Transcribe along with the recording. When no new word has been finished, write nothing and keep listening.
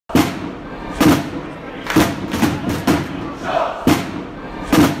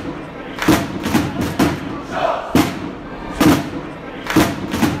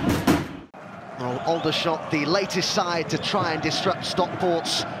Aldershot, the latest side to try and disrupt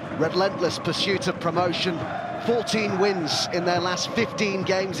Stockport's relentless pursuit of promotion. 14 wins in their last 15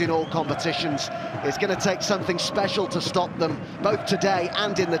 games in all competitions. It's going to take something special to stop them, both today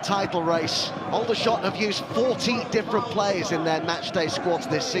and in the title race. Aldershot have used 40 different players in their matchday squads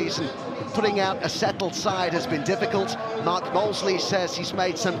this season. Putting out a settled side has been difficult. Mark Molesley says he's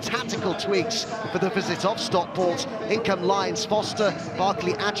made some tactical tweaks for the visit of Stockport. In come Lyons, Foster,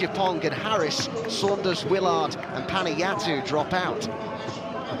 Barkley, Ajipong and Harris. Saunders, Willard and Panayatu drop out.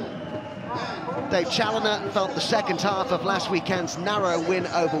 Dave Challoner felt the second half of last weekend's narrow win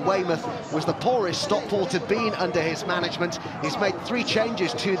over Weymouth was the poorest Stockport had been under his management. He's made 3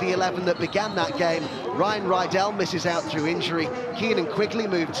 changes to the 11 that began that game. Ryan Rydell misses out through injury. Keenan Quigley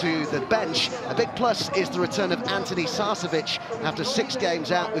moved to the bench. A big plus is the return of Anthony Sarcevic after 6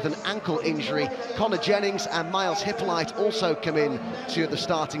 games out with an ankle injury. Connor Jennings and Miles Hippolyte also come in to the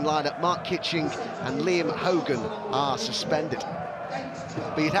starting lineup. Mark Kitching and Liam Hogan are suspended.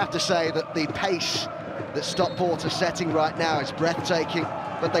 But you'd have to say that the pace that Stockport are setting right now is breathtaking.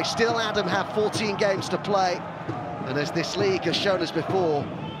 But they still, Adam, have 14 games to play. And as this league has shown us before,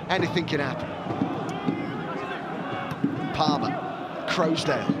 anything can happen. Palmer,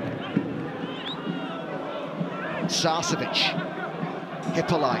 Crowsdale, Sarcevic,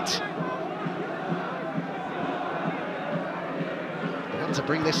 Hippolyte. Able to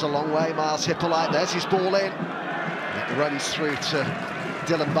bring this a long way, Miles Hippolyte. There's his ball in. It runs through to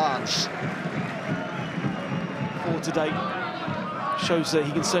Dylan Barnes. For today, shows that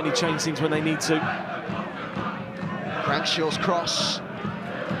he can certainly change things when they need to. Crankshaw's cross.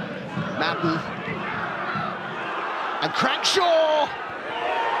 Madden. And Crankshaw!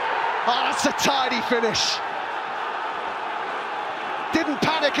 Oh, that's a tidy finish. Didn't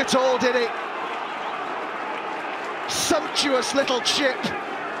panic at all, did he? Sumptuous little chip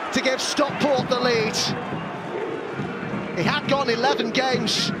to give Stockport the lead. He had gone 11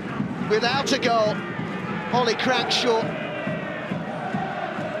 games without a goal. Ollie Crankshaw.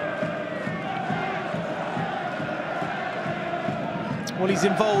 Well, he's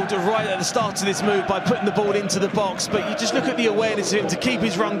involved right at the start of this move by putting the ball into the box, but you just look at the awareness of him to keep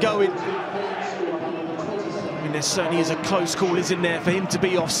his run going. I mean, there certainly is a close call, isn't there, for him to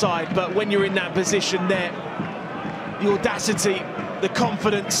be offside, but when you're in that position there, the audacity, the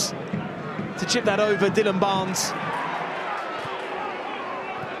confidence to chip that over Dylan Barnes.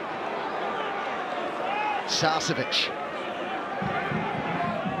 Sarcevic.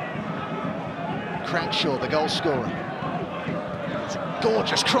 Crankshaw, the goal scorer. It's a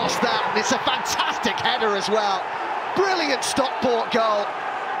gorgeous cross that, and it's a fantastic header as well. Brilliant Stockport goal.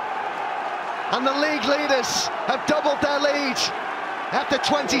 And the league leaders have doubled their lead after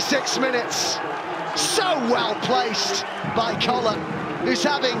 26 minutes. So well placed by Collar, who's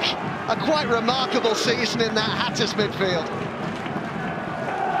having a quite remarkable season in that Hatters midfield.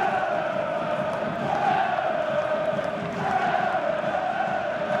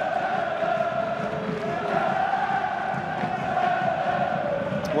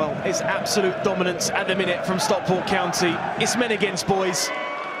 Well, it's absolute dominance at the minute from Stockport County. It's men against boys.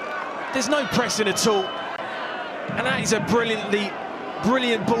 There's no pressing at all. And that is a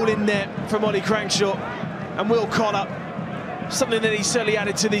brilliant ball in there from Ollie Crankshaw and Will Collar. Something that he certainly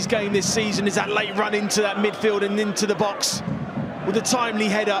added to this game this season is that late run into that midfield and into the box with a timely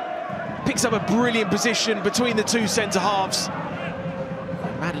header. Picks up a brilliant position between the 2 centre-halves.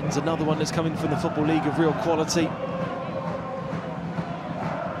 Madden's another one that's coming from the Football League of real quality.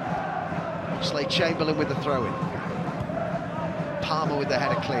 Slade Chamberlain with the throw-in. Palmer with the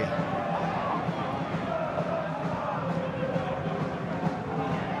header clear.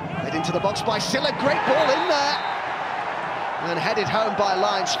 Led into the box by Silla, great ball in there. And headed home by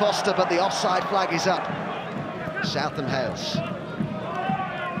Lyons Foster, but the offside flag is up. Southam Hales.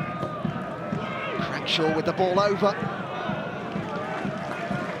 Crankshaw with the ball over.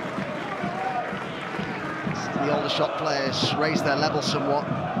 The Aldershot players raise their level somewhat.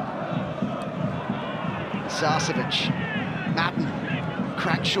 Sarcevic, Madden,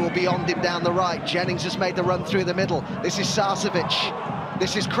 Crankshaw beyond him down the right. Jennings has made the run through the middle. This is Sarcevic,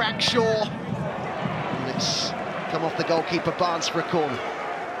 this is Crankshaw. And it's come off the goalkeeper Barnes for a corner.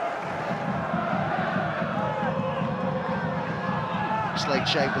 Slade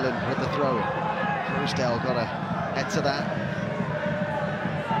Chamberlain with the throw-in. Crowsdale got a head to that.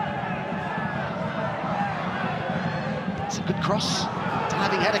 It's a good cross.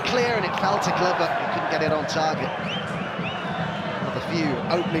 Having had a clear and it fell to Glover. He couldn't get it on target. One of the few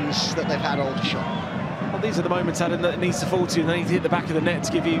openings that they've had Aldershot. Well, these are the moments, Adam, that it needs to fall to. They need to hit the back of the net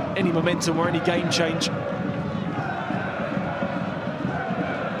to give you any momentum or any game change. Brave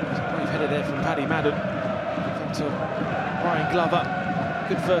header there from Paddy Madden. Madden. To Ryan Glover.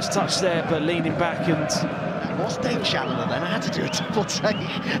 Good first touch there, but leaning back and... That was Dave Chandler then, I had to do a double take.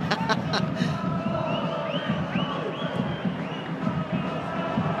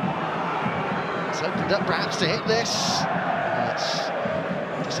 It's opened up perhaps to hit this. That's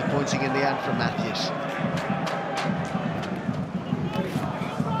disappointing in the end from Matthews.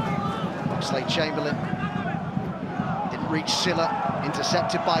 Chamberlain didn't reach Silla,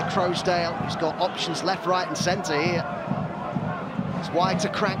 intercepted by Crowsdale, who's got options left, right and centre here. It's wide to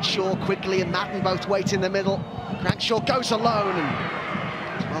Crankshaw, quickly and Madden both wait in the middle. Crankshaw goes alone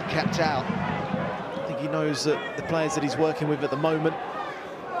and it's well kept out. I think he knows that the players that he's working with at the moment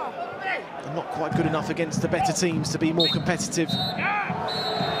are not quite good enough against the better teams to be more competitive.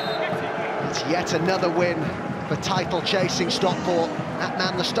 It's yet another win for title-chasing Stockport. That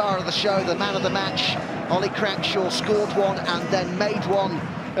man, the star of the show, the man of the match, Ollie Crankshaw, scored one and then made one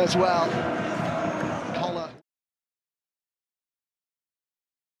as well. Collar.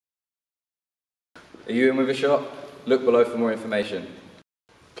 Are you in with a shot? Look below for more information.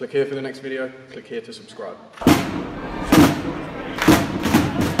 Click here for the next video, click here to subscribe.